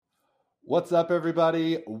What's up,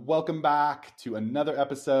 everybody? Welcome back to another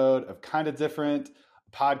episode of Kinda Different,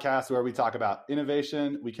 a podcast where we talk about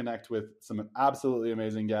innovation. We connect with some absolutely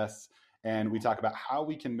amazing guests, and we talk about how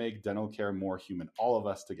we can make dental care more human, all of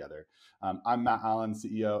us together. I'm Matt Allen,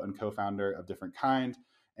 CEO and co-founder of Different Kind,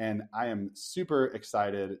 and I am super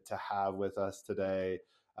excited to have with us today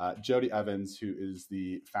Jody Evans, who is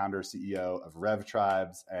the founder, CEO of Rev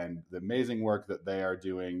Tribes, and the amazing work that they are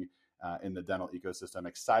doing in the dental ecosystem.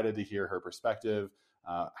 Excited to hear her perspective,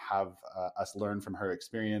 have us learn from her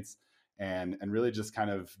experience, and really just kind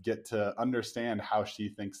of get to understand how she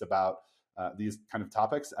thinks about these kind of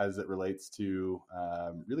topics as it relates to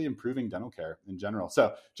really improving dental care in general.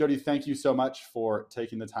 So, Jody, thank you so much for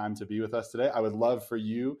taking the time to be with us today. I would love for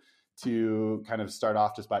you to kind of start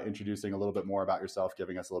off just by introducing a little bit more about yourself,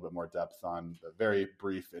 giving us a little bit more depth on the very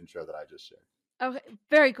brief intro that I just shared. Okay,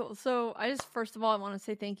 very cool. So first of all, I want to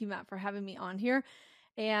say thank you, Matt, for having me on here.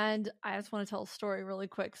 And I just want to tell a story really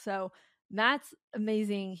quick. So Matt's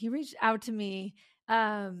amazing. He reached out to me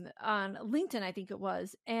on LinkedIn, I think it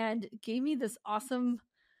was, and gave me this awesome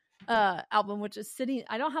album, which is sitting.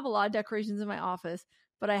 I don't have a lot of decorations in my office,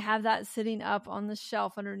 but I have that sitting up on the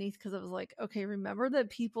shelf underneath because I was like, okay, remember that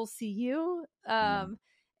people see you.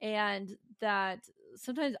 And that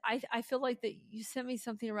sometimes I feel like that you sent me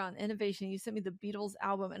something around innovation. You sent me the Beatles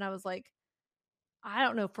album, and I was like, I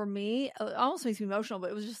don't know. For me, it almost makes me emotional, but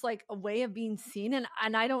it was just like a way of being seen, and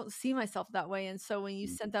I don't see myself that way. And so when you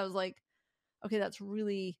sent that, I was like, okay, that's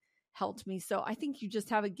really helped me. So I think you just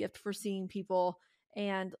have a gift for seeing people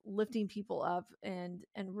and lifting people up and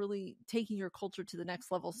really taking your culture to the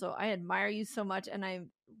next level. So I admire you so much, and I'm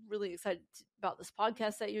really excited about this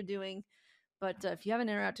podcast that you're doing. But if you haven't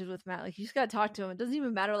interacted with Matt, like, you just got to talk to him. It doesn't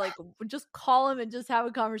even matter. Like, just call him and just have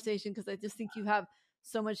a conversation, because I just think you have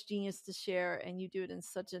so much genius to share, and you do it in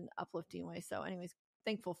such an uplifting way. So anyways,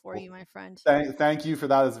 thankful for you, my friend. Thank you for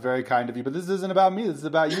that. It's very kind of you. But this isn't about me. This is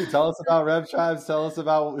about you. Tell us about Rev Tribes. Tell us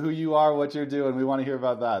about who you are, what you're doing. We want to hear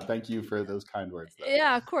about that. Thank you for those kind words, though.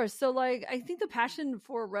 Yeah, of course. So like, I think the passion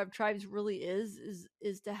for Rev Tribes really is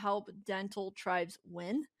to help dental tribes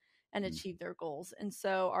win and achieve their goals. And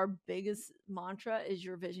so our biggest mantra is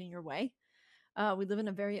your vision, your way. We live in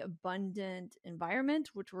a very abundant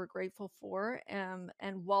environment, which we're grateful for. And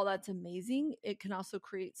while that's amazing, it can also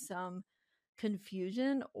create some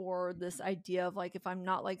confusion, or this idea of like, if I'm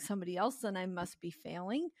not like somebody else, then I must be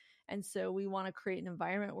failing. And so we want to create an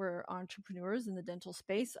environment where entrepreneurs in the dental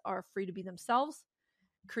space are free to be themselves,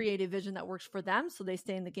 create a vision that works for them so they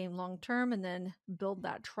stay in the game long term, and then build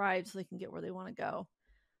that tribe so they can get where they want to go.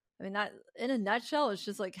 I mean, that in a nutshell, it's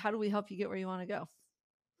just like, how do we help you get where you want to go?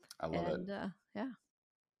 I love it. Yeah.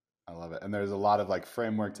 I love it. And there's a lot of like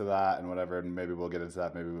framework to that and whatever, and maybe we'll get into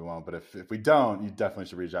that, maybe we won't. But if we don't, you definitely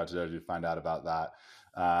should reach out to Jody to find out about that.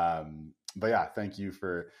 But yeah, thank you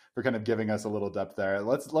for kind of giving us a little depth there.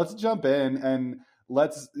 Let's jump in, and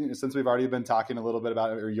since we've already been talking a little bit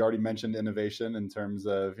about it, or you already mentioned innovation in terms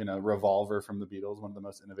of, Revolver from the Beatles, one of the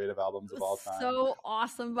most innovative albums of all time. So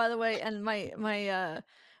awesome, by the way. And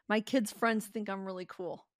my kids' friends think I'm really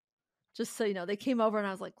cool. Just so you know, they came over and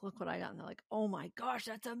I was like, look what I got. And they're like, oh my gosh,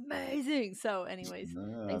 that's amazing. So anyways,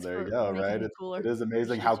 there you go. Right. It is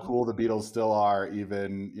amazing how cool the Beatles still are.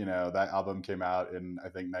 Even, that album came out in, I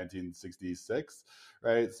think, 1966.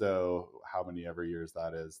 Right. So how many ever years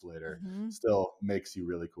that is later still makes you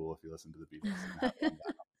really cool if you listen to the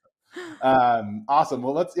Beatles. Awesome.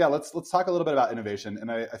 Well, let's talk a little bit about innovation.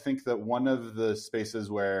 And I think that one of the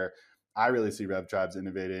spaces where I really see Rev Tribes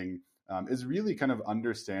innovating is really kind of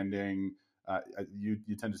understanding. You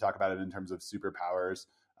tend to talk about it in terms of superpowers,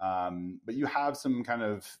 but you have some kind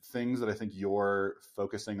of things that I think you're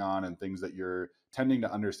focusing on, and things that you're tending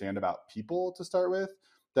to understand about people to start with.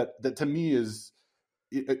 That to me is,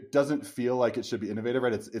 it doesn't feel like it should be innovative,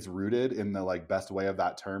 right? It's rooted in the like best way of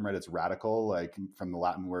that term, right? It's radical, like from the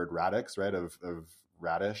Latin word radix, right? Of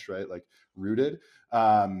radish, right? Like rooted.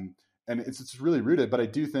 And it's really rooted, but I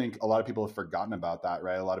do think a lot of people have forgotten about that,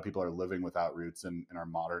 right? A lot of people are living without roots in our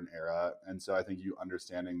modern era. And so I think you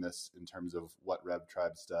understanding this in terms of what Rev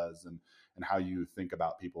Tribes does and how you think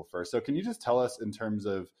about people first. So can you just tell us in terms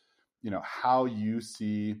of, how you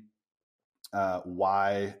see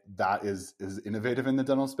why that is innovative in the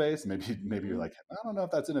dental space? Maybe you're like, I don't know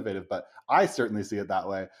if that's innovative, but I certainly see it that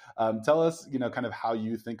way. Tell us, kind of how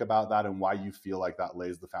you think about that and why you feel like that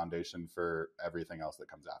lays the foundation for everything else that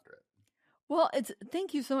comes after it. Well,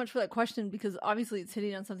 thank you so much for that question, because obviously it's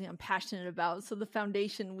hitting on something I'm passionate about. So the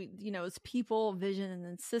foundation, is people, vision, and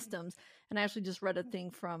then systems. And I actually just read a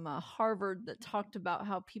thing from Harvard that talked about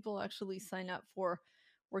how people actually sign up for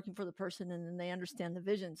working for the person, and then they understand the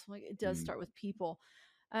vision. So like, it does start with people.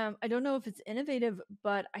 I don't know if it's innovative,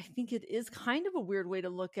 but I think it is kind of a weird way to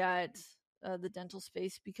look at the dental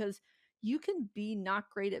space, because you can be not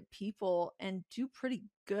great at people and do pretty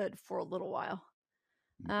good for a little while.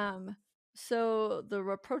 Um, so the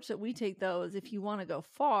approach that we take though is, if you want to go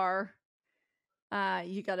far,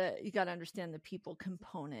 you gotta understand the people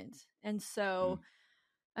component. And so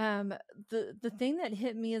um, the thing that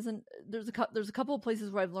hit me isn't, there's a couple of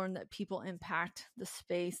places where I've learned that people impact the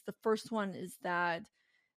space. The first one is that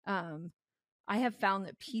um, I have found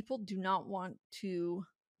that people do not want to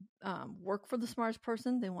work for the smartest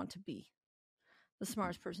person; they want to be the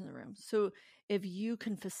smartest person in the room. So if you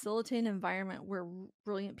can facilitate an environment where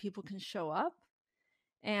brilliant people can show up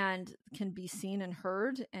and can be seen and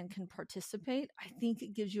heard and can participate, I think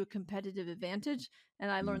it gives you a competitive advantage.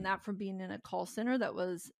 And I learned that from being in a call center that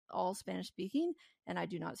was all Spanish speaking, and I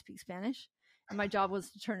do not speak Spanish. And my job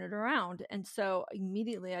was to turn it around. And so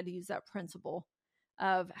immediately I had to use that principle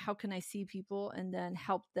of how can I see people and then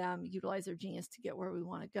help them utilize their genius to get where we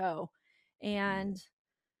want to go. And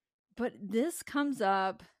but this comes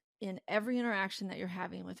up in every interaction that you're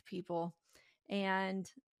having with people. And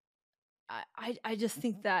I just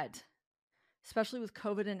think that, especially with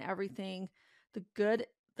COVID and everything, the good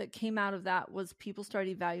that came out of that was people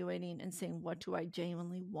started evaluating and saying, what do I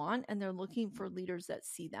genuinely want? And they're looking for leaders that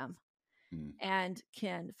see them and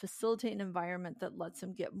can facilitate an environment that lets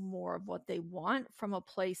them get more of what they want from a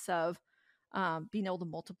place of being able to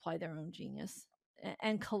multiply their own genius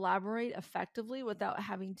and collaborate effectively without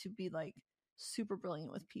having to be like super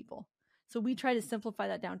brilliant with people. So we try to simplify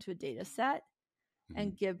that down to a data set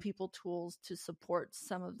and give people tools to support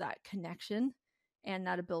some of that connection and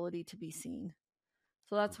that ability to be seen.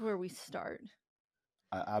 So that's where we start.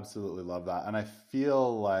 I absolutely love that. And I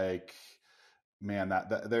feel like, man,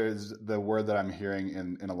 that there's the word that I'm hearing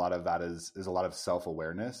in a lot of that is a lot of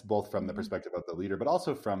self-awareness, both from the perspective of the leader, but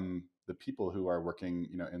also from the people who are working,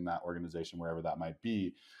 in that organization, wherever that might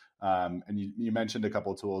be. And you mentioned a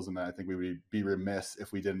couple of tools, and I think we would be remiss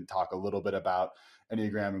if we didn't talk a little bit about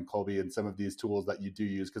Enneagram and Kolbe and some of these tools that you do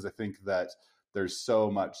use, because I think that there's so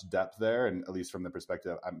much depth there. And at least from the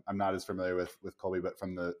perspective, I'm not as familiar with Kolbe, but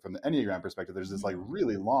from the Enneagram perspective, there's this like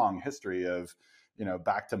really long history of,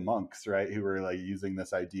 back to monks, right, who were like using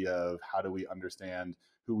this idea of how do we understand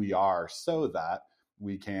who we are so that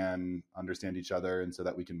we can understand each other and so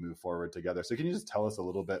that we can move forward together. So can you just tell us a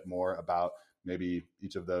little bit more about maybe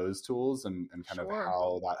each of those tools and kind of Sure.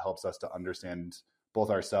 how that helps us to understand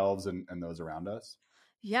both ourselves and those around us?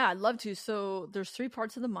 Yeah, I'd love to. So there's three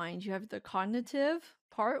parts of the mind. You have the cognitive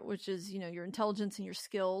part, which is, your intelligence and your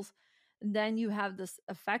skills. And then you have this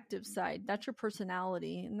affective side. That's your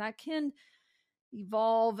personality. And that can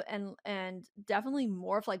evolve and definitely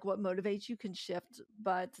morph. Like what motivates you can shift,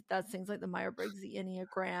 but that's things like the Myers-Briggs, the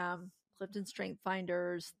Enneagram, Clifton Strength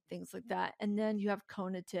Finders, things like that. And then you have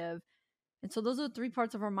cognitive. And so those are the three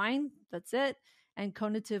parts of our mind. That's it. And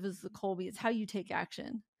cognitive is the Kolbe. It's how you take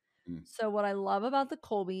action. Mm, So what I love about the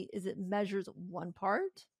Kolbe is it measures one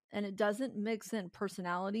part and it doesn't mix in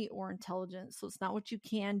personality or intelligence. So it's not what you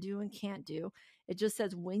can do and can't do. It just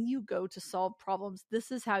says when you go to solve problems,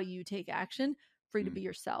 this is how you take action, free to mm, be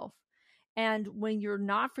yourself. And when you're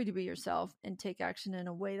not free to be yourself and take action in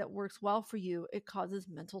a way that works well for you, it causes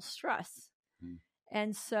mental stress. mm,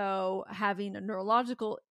 And so having a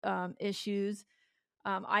neurological issues,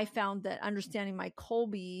 I found that understanding my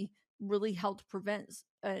Kolbe really helped prevent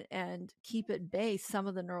and keep at bay some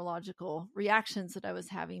of the neurological reactions that I was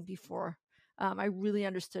having before. I really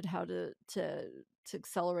understood how to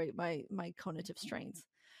accelerate my cognitive strengths.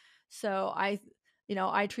 So I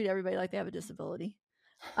treat everybody like they have a disability.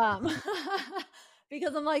 Um,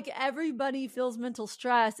 because I'm like, everybody feels mental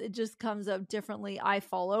stress. It just comes up differently. I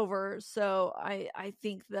fall over. So I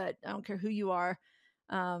think that I don't care who you are.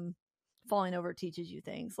 Um, Falling over teaches you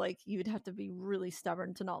things. Like you'd have to be really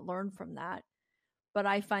stubborn to not learn from that. But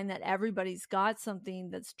I find that everybody's got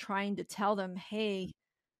something that's trying to tell them, hey,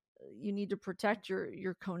 you need to protect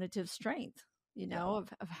your cognitive strength, yeah,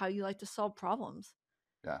 of how you like to solve problems.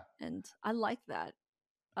 yeah, And I like that.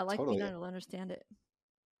 I like being totally. able to understand it.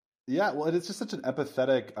 Yeah, well, it's just such an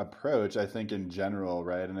empathetic approach, I think, in general,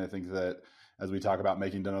 right? And I think that as we talk about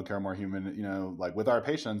making dental care more human, like with our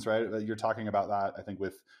patients, right? You're talking about that, I think,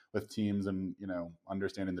 with teams and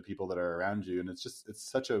understanding the people that are around you, and it's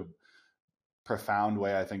such a profound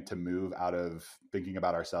way, I think, to move out of thinking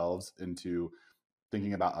about ourselves into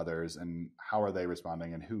thinking about others and how are they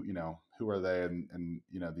responding and who are they and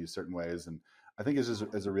these certain ways. And I think is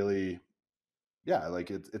a really, yeah,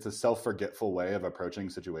 like it's a self-forgetful way of approaching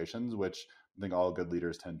situations, which I think all good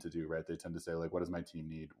leaders tend to do, right? They tend to say like, what does my team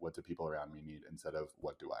need? What do people around me need? Instead of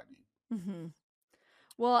what do I need? Mm-hmm.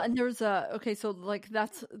 Well, and there's okay, so like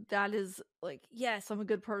that is like, yes, I'm a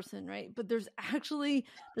good person, right? But there's actually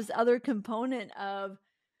this other component of,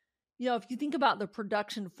 if you think about the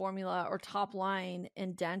production formula or top line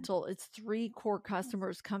in dental, it's three core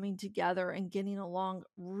customers coming together and getting along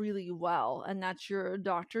really well. And that's your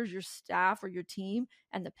doctors, your staff, or your team,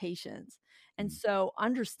 and the patients. And Mm. so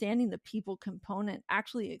understanding the people component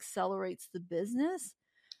actually accelerates the business.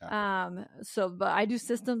 Yeah. But I do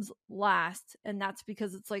systems last, and that's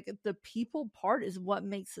because it's like the people part is what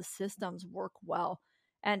makes the systems work well.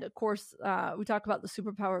 And of course, we talk about the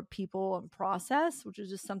superpower of people and process, which is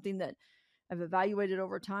just something that I've evaluated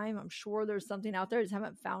over time. I'm sure there's something out there. I just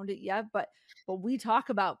haven't found it yet. But we talk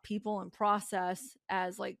about people and process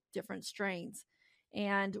as like different strains.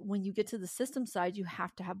 And when you get to the system side, you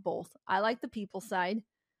have to have both. I like the people side.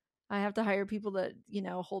 I have to hire people that,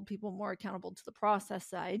 hold people more accountable to the process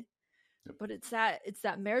side. Yep. But it's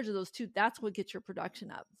that marriage of those two. That's what gets your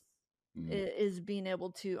production up. Mm. Is being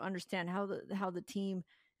able to understand how the team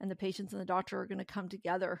and the patients and the doctor are going to come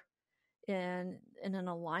together in an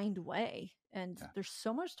aligned way. And Yeah. there's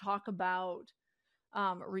so much talk about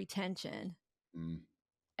retention, Mm.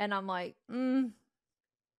 and I'm like,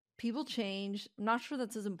 people change. I'm not sure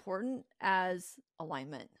that's as important as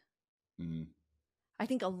alignment. Mm. I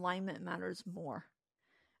think alignment matters more.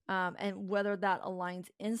 And whether that aligns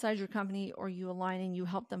inside your company or you align and you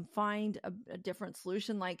help them find a different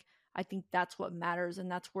solution, like, I think that's what matters. And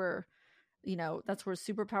that's where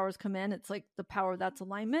superpowers come in. It's like the power that's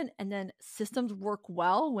alignment, and then systems work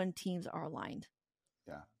well when teams are aligned.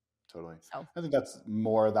 Yeah, totally. So I think that's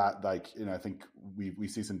more that, like, I think we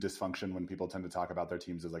see some dysfunction when people tend to talk about their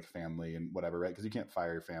teams as like family and whatever, right? Because you can't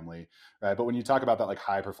fire your family, right? But when you talk about that like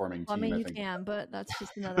high performing well, I team, mean, I you think can, but that's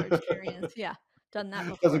just another experience. Yeah, done that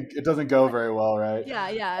before. it doesn't go But very well, right? yeah,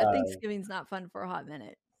 yeah, Uh, Thanksgiving's not fun for a hot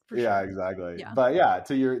minute, for Yeah, sure. exactly. Yeah. But yeah,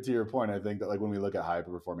 to your point, I think that like when we look at high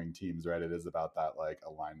performing teams, right, it is about that like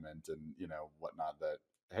alignment and whatnot. That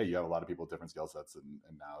hey, you have a lot of people with different skill sets, and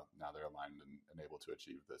now they're aligned and able to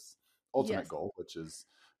achieve this ultimate Yes. goal, which is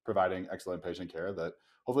providing excellent patient care that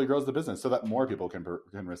hopefully grows the business so that more people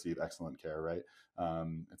can receive excellent care, right?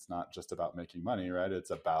 It's not just about making money, right? It's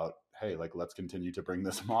about hey, like let's continue to bring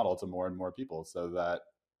this model to more and more people so that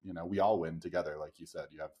we all win together. Like you said,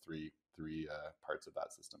 you have three parts of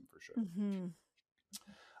that system for sure. Mm-hmm.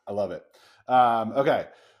 I love it. Okay,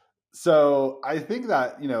 so I think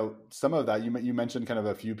that some of that you mentioned kind of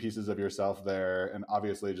a few pieces of yourself there, and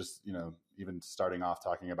obviously just even starting off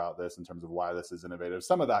talking about this in terms of why this is innovative.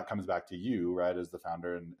 Some of that comes back to you, right, as the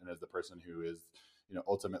founder and as the person who is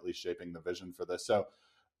ultimately shaping the vision for this. So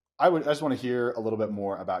I just want to hear a little bit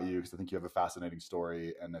more about you because I think you have a fascinating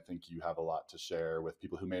story, and I think you have a lot to share with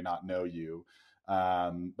people who may not know you.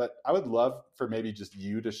 But I would love for maybe just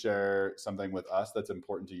you to share something with us that's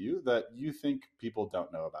important to you that you think people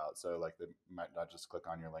don't know about. So like they might not just click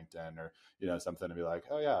on your LinkedIn or something to be like,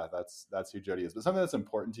 oh yeah, that's who Jody is. But something that's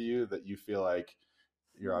important to you that you feel like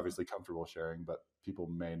you're obviously comfortable sharing, but people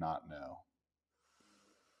may not know.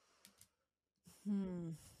 Hmm.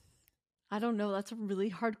 I don't know. That's a really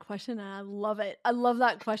hard question, and I love it. I love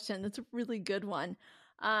that question. That's a really good one.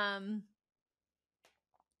 Um,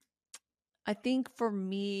 I think for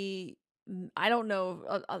me, I don't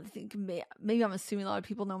know. I think maybe I'm assuming a lot of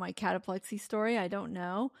people know my cataplexy story. I don't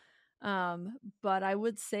know. But I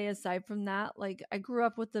would say aside from that, like I grew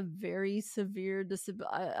up with a very severe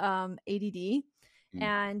ADD, Mm.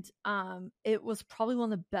 and it was probably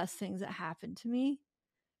one of the best things that happened to me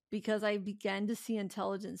because I began to see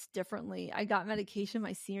intelligence differently. I got medication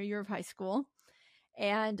my senior year of high school,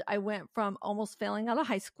 and I went from almost failing out of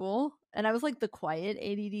high school. And I was like the quiet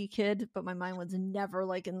ADD kid, but my mind was never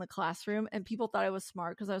like in the classroom. And people thought I was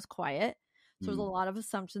smart because I was quiet. So there was Mm. a lot of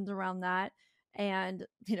assumptions around that. And,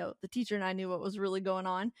 the teacher and I knew what was really going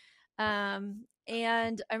on.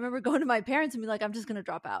 And I remember going to my parents and be like, I'm just going to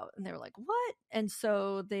drop out. And they were like, what? And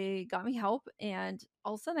so they got me help. And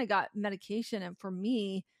all of a sudden I got medication. And for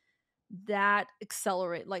me, that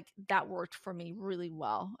accelerate like that worked for me really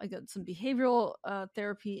well. I got some behavioral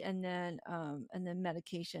therapy and then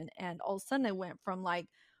medication, and all of a sudden I went from like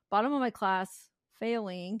bottom of my class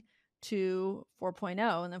failing to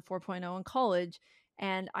 4.0 and then 4.0 in college,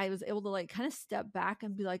 and I was able to like kind of step back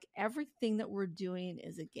and be like, everything that we're doing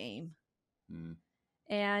is a game, Mm.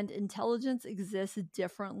 and intelligence exists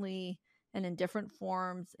differently and in different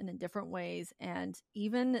forms and in different ways. And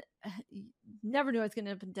even never knew I was going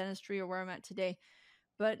to end up in dentistry or where I'm at today.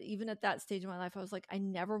 But even at that stage of my life, I was like, I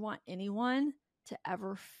never want anyone to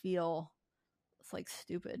ever feel it's like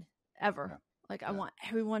stupid ever. Yeah. Like I Yeah. want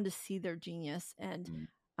everyone to see their genius and Mm.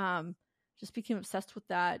 um just became obsessed with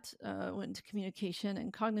that. Went into communication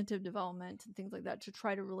and cognitive development and things like that to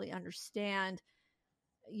try to really understand,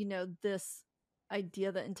 this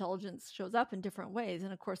idea that intelligence shows up in different ways.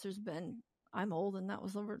 And of course, I'm old and that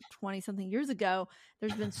was over 20 something years ago.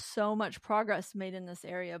 There's been so much progress made in this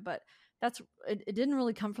area, but it didn't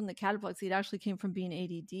really come from the cataplexy. It actually came from being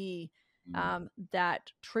ADD, Mm,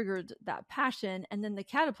 that triggered that passion. And then the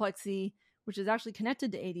cataplexy, which is actually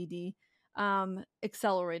connected to ADD,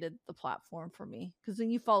 accelerated the platform for me. Because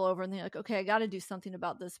then you fall over and they're like, okay, I got to do something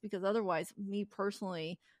about this, because otherwise, me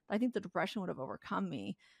personally, I think the depression would have overcome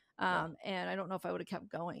me. yeah. And I don't know if I would have kept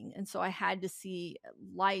going. And so I had to see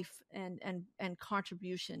life and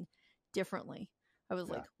contribution differently. I was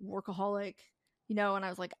Yeah. like workaholic, and I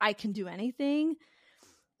was like, I can do anything.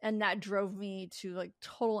 And that drove me to like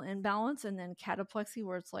total imbalance, and then cataplexy,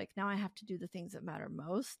 where it's like, now I have to do the things that matter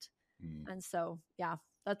most. Mm. And so, yeah,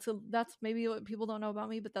 that's maybe what people don't know about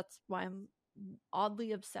me, but that's why I'm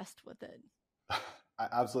oddly obsessed with it. I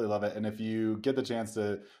absolutely love it. And if you get the chance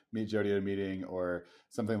to meet Jody at a meeting or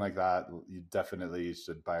something like that, you definitely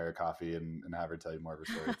should buy her a coffee and have her tell you more of her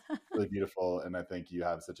story. It's really beautiful. And I think you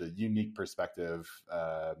have such a unique perspective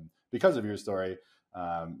because of your story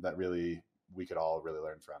that really we could all really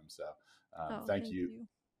learn from. So Oh, thank thank you. you.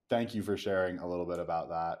 Thank you for sharing a little bit about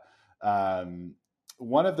that.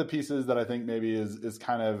 One of the pieces that I think maybe is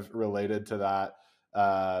kind of related to that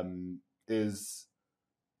is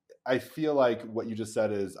I feel like what you just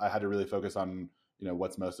said is I had to really focus on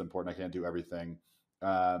what's most important. I can't do everything.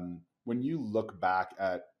 When you look back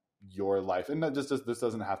at your life, and that just this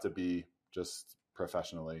doesn't have to be just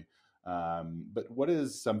professionally, but what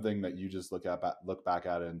is something that you just look back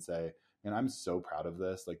at it and say, "Man, I'm so proud of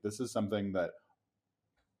this. Like this is something that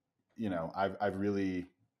I've really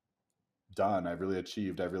done. I've really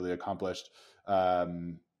achieved. I've really accomplished."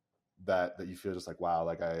 That you feel just like, wow,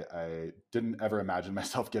 like I didn't ever imagine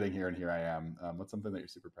myself getting here, and here I am. What's something that you're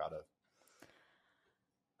super proud of?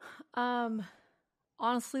 Um,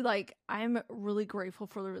 Honestly, like, I'm really grateful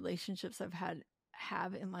for the relationships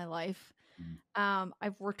have in my life. Mm.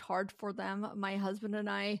 I've worked hard for them. My husband and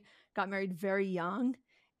I got married very young,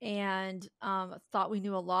 and thought we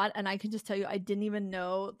knew a lot. And I can just tell you, I didn't even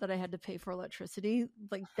know that I had to pay for electricity.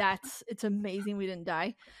 Like, it's amazing we didn't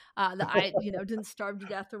die, that I, didn't starve to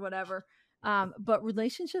death or whatever. But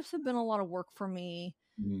relationships have been a lot of work for me.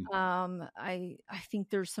 Mm. I think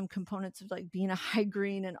there's some components of like being a high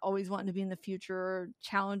green and always wanting to be in the future,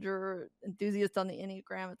 challenger, enthusiast on the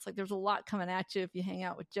Enneagram. It's like there's a lot coming at you if you hang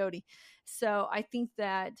out with Jody. So I think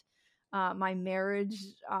that my marriage,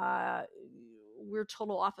 we're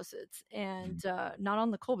total opposites, Mm. and not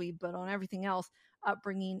on the Colby, but on everything else,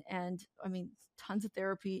 upbringing, and I mean, tons of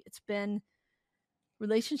therapy.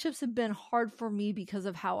 Relationships have been hard for me because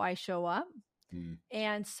of how I show up. Mm.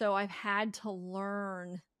 And so I've had to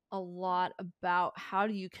learn a lot about how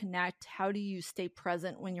do you connect, how do you stay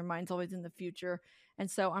present when your mind's always in the future. And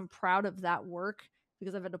so I'm proud of that work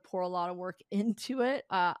because I've had to pour a lot of work into it.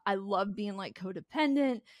 I love being like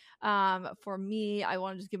codependent. For me, I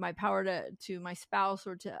want to just give my power to my spouse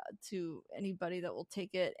or to anybody that will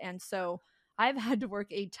take it. And so I've had to work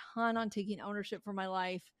a ton on taking ownership for my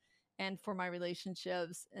life and for my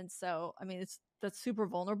relationships. And so, I mean, that's super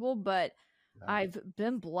vulnerable, but Yeah. I've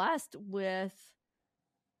been blessed with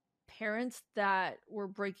parents that were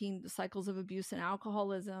breaking the cycles of abuse and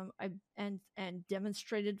alcoholism. And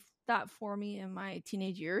demonstrated that for me in my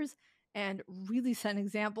teenage years, and really set an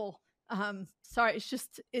example. Sorry,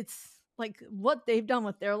 it's like what they've done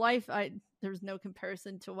with their life. There's no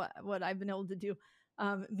comparison to what I've been able to do.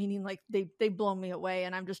 Meaning like they've blown me away,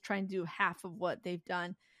 and I'm just trying to do half of what they've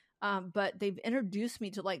done. But they've introduced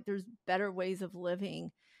me to like there's better ways of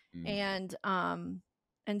living. Mm.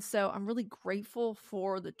 And so I'm really grateful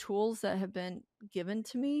for the tools that have been given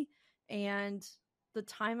to me, and the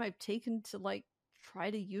time I've taken to like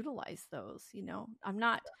try to utilize those. I'm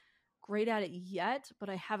not great at it yet, but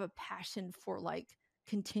I have a passion for like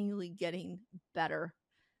continually getting better.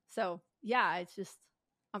 So yeah,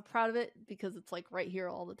 I'm proud of it because it's like right here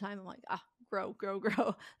all the time. I'm like, grow, grow,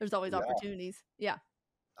 grow. There's always Yeah, opportunities. Yeah.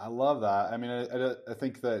 I love that. I mean, I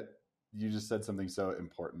think that you just said something so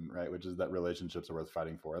important, right? Which is that relationships are worth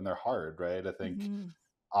fighting for, and they're hard, right? I think Hmm.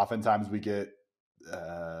 oftentimes we get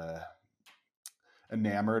uh,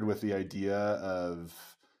 enamored with the idea of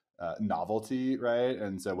novelty, right?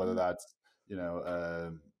 And so whether that's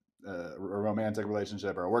a romantic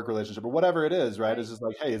relationship or a work relationship or whatever it is, right? Right. It's just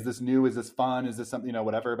like, hey, is this new? Is this fun? Is this something,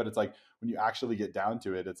 whatever? But it's like when you actually get down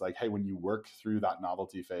to it, it's like, hey, when you work through that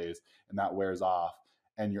novelty phase and that wears off,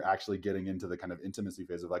 and you're actually getting into the kind of intimacy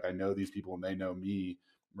phase of like, I know these people and they know me,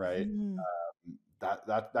 right? Mhm.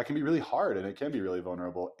 that can be really hard, and it can be really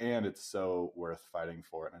vulnerable, and it's so worth fighting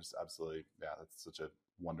for. And I just absolutely, yeah, that's such a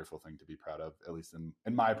wonderful thing to be proud of, at least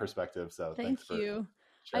in my perspective. So thanks Thank for you.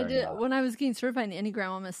 I sharing did that. when I was getting certified in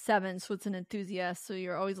Enneagram, I'm a 7, so it's an enthusiast. So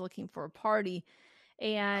you're always looking for a party.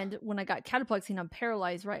 And when I got cataplexy and I'm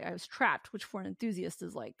paralyzed, right, I was trapped, which for an enthusiast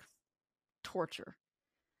is like torture.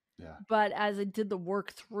 Yeah. But as I did the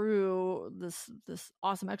work through this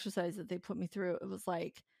awesome exercise that they put me through, it was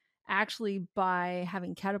like actually by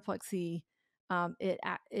having cataplexy,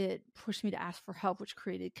 it pushed me to ask for help, which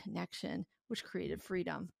created connection, which created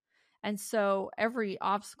freedom. And so every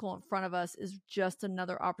obstacle in front of us is just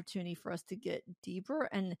another opportunity for us to get deeper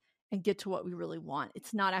and get to what we really want.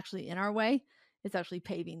 It's not actually in our way; it's actually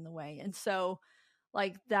paving the way. And so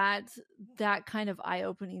like that kind of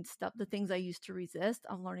eye-opening stuff, the things I used to resist,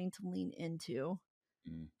 I'm learning to lean into,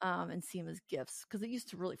 Mm. and see them as gifts, because it used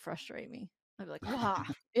to really frustrate me. I'd be like,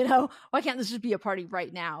 wow, why can't this just be a party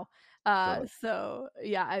right now? Totally. So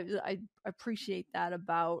yeah, I appreciate that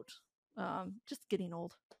about just getting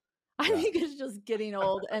old. I Yeah. think it's just getting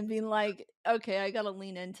old and being like, okay, I got to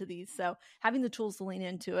lean into these. So having the tools to lean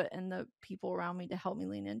into it and the people around me to help me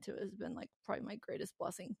lean into it has been like probably my greatest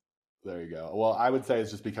blessing. There you go. Well, I would say it's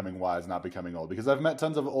just becoming wise, not becoming old, because I've met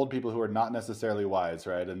tons of old people who are not necessarily wise,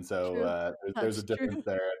 right? And so True. there's a That's true. difference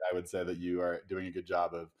there. And I would say that you are doing a good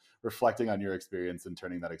job of reflecting on your experience and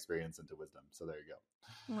turning that experience into wisdom. So there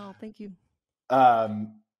you Well, thank you. go.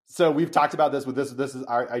 So we've talked about this with this. This is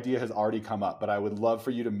our idea has already come up, but I would love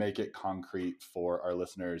for you to make it concrete for our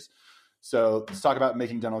listeners. So let's talk about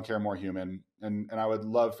making dental care more human, and I would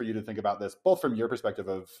love for you to think about this both from your perspective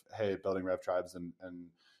of, hey, building Rev Tribes and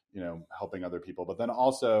helping other people, but then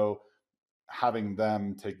also having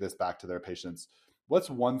them take this back to their patients. What's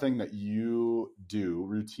one thing that you do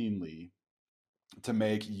routinely to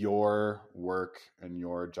make your work and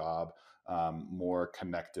your job more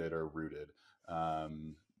connected or rooted?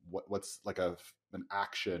 What's like an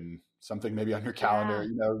action, something maybe on your calendar,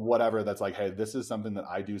 Yeah. whatever, that's like, hey, this is something that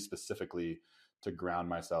I do specifically to ground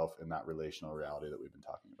myself in that relational reality that we've been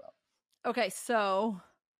talking about. Okay, so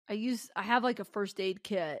I have like a first aid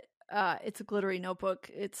kit. It's a glittery notebook.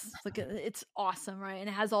 It's awesome, right? And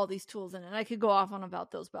it has all these tools in it. And I could go off on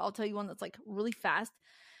about those, but I'll tell you one that's like really fast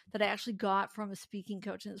that I actually got from a speaking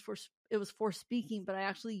coach, and it was for speaking, but I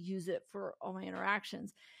actually use it for all my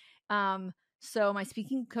interactions. So my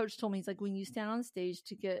speaking coach told me, he's like, when you stand on stage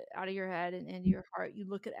to get out of your head and into your heart, you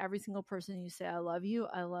look at every single person and you say, I love you,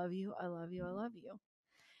 I love you, I love you, I love you.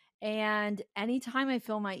 And anytime I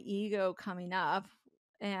feel my ego coming up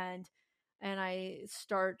and I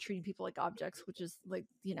start treating people like objects, which is like,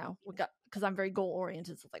 because I'm very goal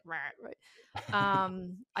oriented. So it's like, right.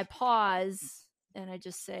 I pause and I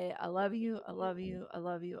just say, I love you, I love you, I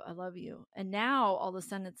love you, I love you. And now all of a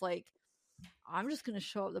sudden it's like, I'm just going to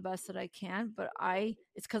show up the best that I can, but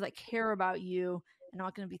it's because I care about you and I'm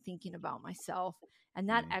not going to be thinking about myself. And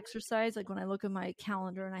that exercise, like when I look at my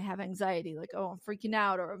calendar and I have anxiety, like, oh, I'm freaking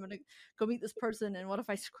out, or I'm going to go meet this person. And what if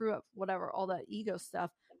I screw up, whatever, all that ego stuff.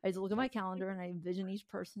 I just look at my calendar and I envision each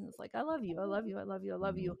person. It's like, I love you. I love you. I love you. I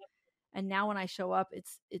love you. And now when I show up,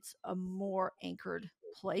 it's a more anchored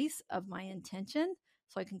place of my intention.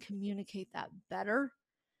 So I can communicate that better.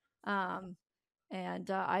 And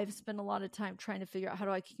I've spent a lot of time trying to figure out how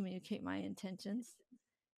do I communicate my intentions.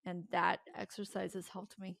 And that exercise has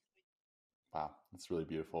helped me. Wow, that's really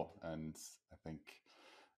beautiful, and I think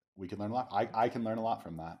we can learn a lot. I can learn a lot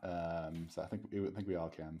from that. So I think we all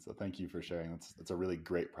can. So thank you for sharing. That's a really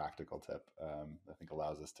great practical tip. I think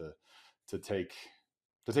allows us to take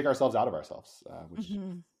ourselves out of ourselves, which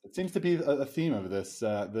Mm-hmm. it seems to be a theme of this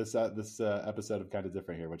episode of Kind of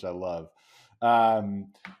Different here, which I love.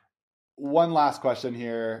 Um, One last question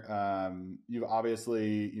here.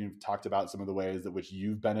 You've talked about some of the ways that which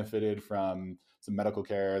you've benefited from some medical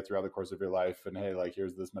care throughout the course of your life, and hey, like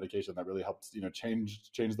here's this medication that really helped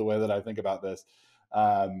change the way that I think about this.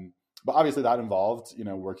 But obviously, that involved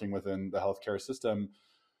working within the healthcare system.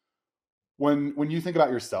 When you think about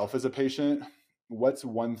yourself as a patient, what's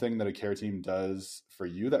one thing that a care team does for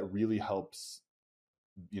you that really helps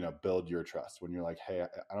build your trust when you're like, hey,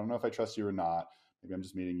 I don't know if I trust you or not. Maybe I'm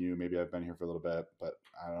just meeting you, maybe I've been here for a little bit, but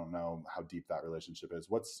I don't know how deep that relationship is.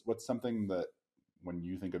 What's something that when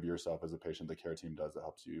you think of yourself as a patient, the care team does that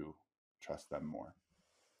helps you trust them more?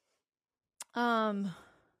 Um,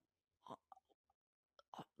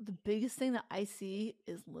 the biggest thing that I see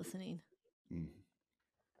is listening. Mm.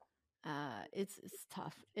 It's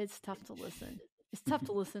tough. It's tough to listen. It's tough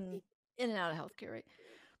to listen in and out of healthcare, right?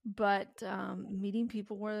 But meeting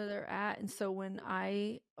people where they're at. And so when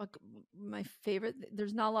my favorite,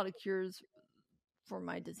 there's not a lot of cures for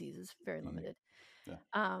my disease, is very Mm. limited.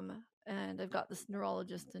 Yeah. And I've got this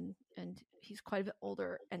neurologist, and he's quite a bit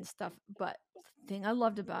older and stuff. But the thing I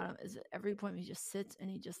loved about him is at every appointment he just sits and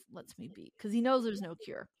he just lets me be, because he knows there's no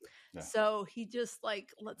cure. Yeah. So he just like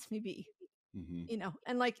lets me be, Mm-hmm.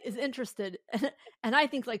 and like is interested. And I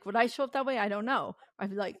think like, would I show up that way? I don't know. I'd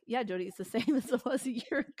be like, yeah, Jody, it's the same as it was a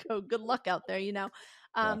year ago. Good luck out there, Yeah.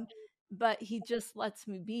 But he just lets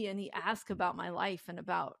me be, and he asks about my life and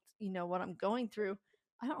about, what I'm going through.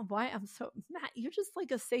 I don't know why I'm so Matt, you're just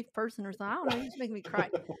like a safe person or something. I don't know, you just make me cry.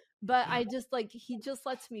 But I just like, he just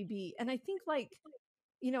lets me be. And I think like,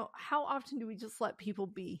 how often do we just let people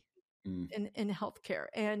be Mm. in healthcare?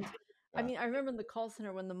 And I Yeah. mean, I remember in the call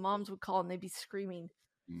center when the moms would call and they'd be screaming,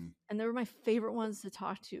 Mm. and they were my favorite ones to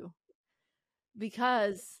talk to,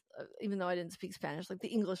 because even though I didn't speak Spanish, like the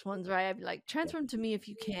English ones, right? I'd be like, transfer them to me if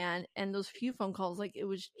you can. And those few phone calls, like it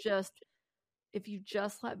was just, if you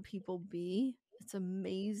just let people be, it's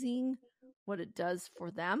amazing what it does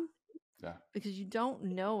for them, Yeah. because you don't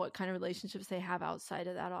know what kind of relationships they have outside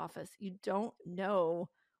of that office. You don't know,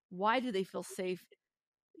 why do they feel safe,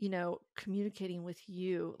 communicating with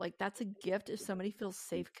you. Like that's a gift if somebody feels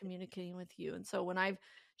safe communicating with you. And so when I've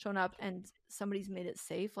shown up and somebody's made it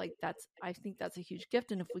safe, like I think that's a huge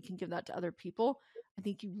gift. And if we can give that to other people, I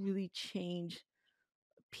think you really change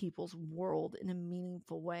people's world in a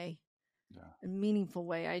meaningful way. Yeah. A meaningful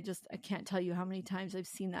way. I can't tell you how many times I've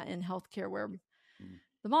seen that in healthcare, where Mm.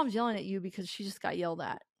 the mom's yelling at you because she just got yelled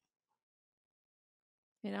at,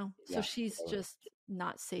 so Yeah. she's Totally. just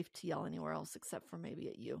not safe to yell anywhere else except for maybe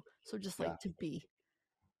at you. So just Yeah. like to be,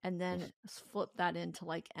 and then flip that into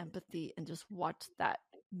like empathy and just watch that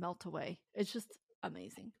melt away. It's just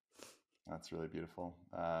amazing. That's really beautiful.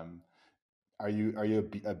 Are you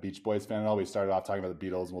a Beach Boys fan at all? We started off talking about the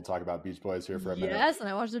Beatles, and we'll talk about Beach Boys here for a minute. Yes, and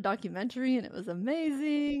I watched a documentary and it was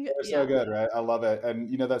amazing. They're Yeah. so good, right? I love it. And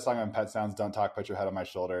you know that song on Pet Sounds, "Don't Talk, Put Your Head on My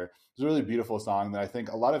Shoulder." It's a really beautiful song that I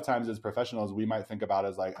think a lot of times as professionals we might think about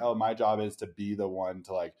as like, oh, my job is to be the one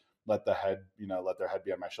to like let their head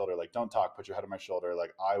be on my shoulder. Like, don't talk, put your head on my shoulder.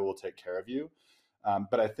 Like, I will take care of you.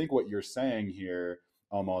 But I think what you're saying here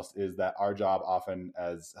almost is that our job often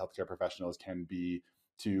as healthcare professionals can be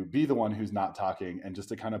to be the one who's not talking and just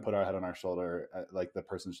to kind of put our head on our shoulder, like the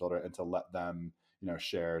person's shoulder, and to let them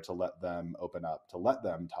share, to let them open up, to let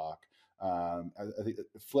them talk. I think it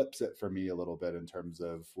flips it for me a little bit in terms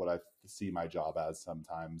of what I see my job as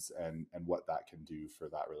sometimes, and what that can do for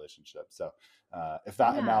that relationship. So if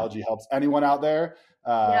that Yeah. analogy helps anyone out there,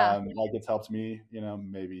 Yeah. like it's helped me,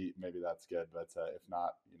 maybe that's good. But if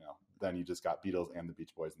not, then you just got Beatles and the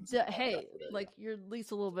Beach Boys in the same Hey, podcast. like you're at least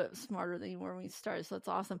a little bit smarter than you were when we started, so that's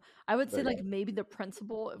awesome. I would say There you like maybe the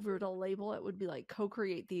principle, if we were to label it, would be like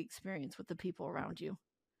co-create the experience with the people around you.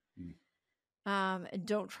 go. And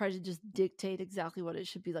don't try to just dictate exactly what it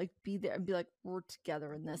should be. Like be there and be like, we're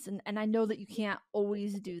together in this. And I know that you can't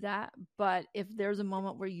always do that, but if there's a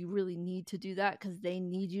moment where you really need to do that because they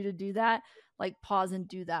need you to do that, like pause and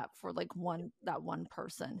do that for like that one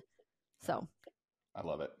person. So I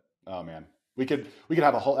love it. Oh man, we could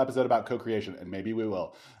have a whole episode about co-creation, and maybe we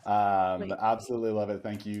will. like, Absolutely love it.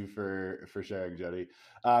 Thank you for sharing, Jody.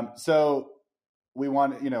 So we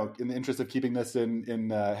want, in the interest of keeping this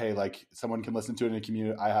in hey, like someone can listen to it in a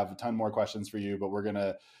community. I have a ton more questions for you, but we're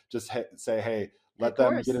gonna just say, hey, of let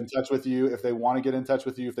them get course, in touch with you if they want to get in touch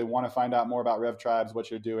with you, if they want to find out more about Rev Tribes,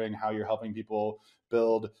 what you're doing, how you're helping people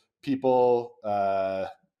build people.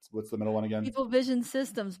 What's the middle one again? people vision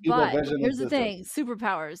systems. People But vision and here's the systems. thing,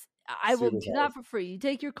 superpowers. I will do Superpowers. that for free. You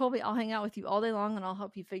take your Colby, I'll hang out with you all day long and I'll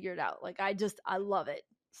help you figure it out. Like I love it.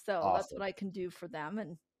 So that's what Awesome. I can do for them.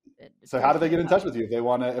 And So how feel do they free to get in talk. touch with you if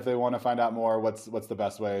they want to find out more? What's the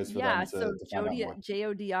best ways for Yeah, them so to find out Jody more? at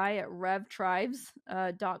JODI at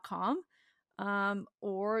revtribes.com.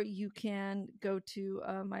 Or you can go to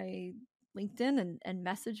my LinkedIn and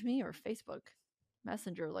message me, or Facebook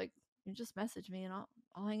Messenger. Like you just message me and I'll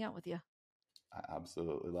hang out with you. I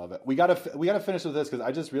absolutely love it. We gotta finish with this because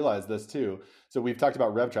I just realized this too. So we've talked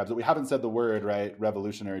about Rev Tribes, but we haven't said the word, right?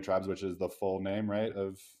 Revolutionary Tribes, which is the full name, right?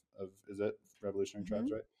 Of is it Revolutionary Mm-hmm.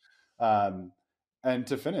 Tribes, right? Um, and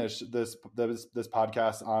to finish this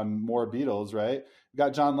podcast on more Beatles, right? We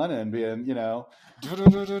got John Lennon being, you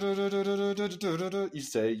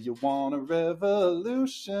say you want a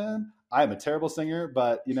revolution. I am a terrible singer,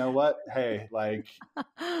 but you know what? Hey, like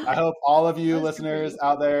I hope all of you That's good for listeners you.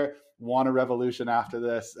 out there want a revolution after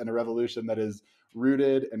this, and a revolution that is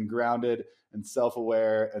rooted and grounded and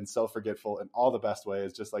self-aware and self-forgetful in all the best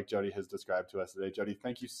ways, just like Jody has described to us today. Jody,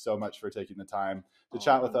 thank you so much for taking the time to Oh,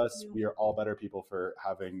 chat with thank us. you. We are all better people for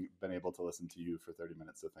having been able to listen to you for 30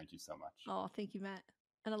 minutes. So thank you so much. Oh, thank you, Matt.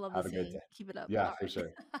 And I love the Have a great day. singing. Keep it up. Yeah, All for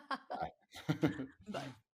sure. right. Bye.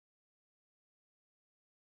 Bye.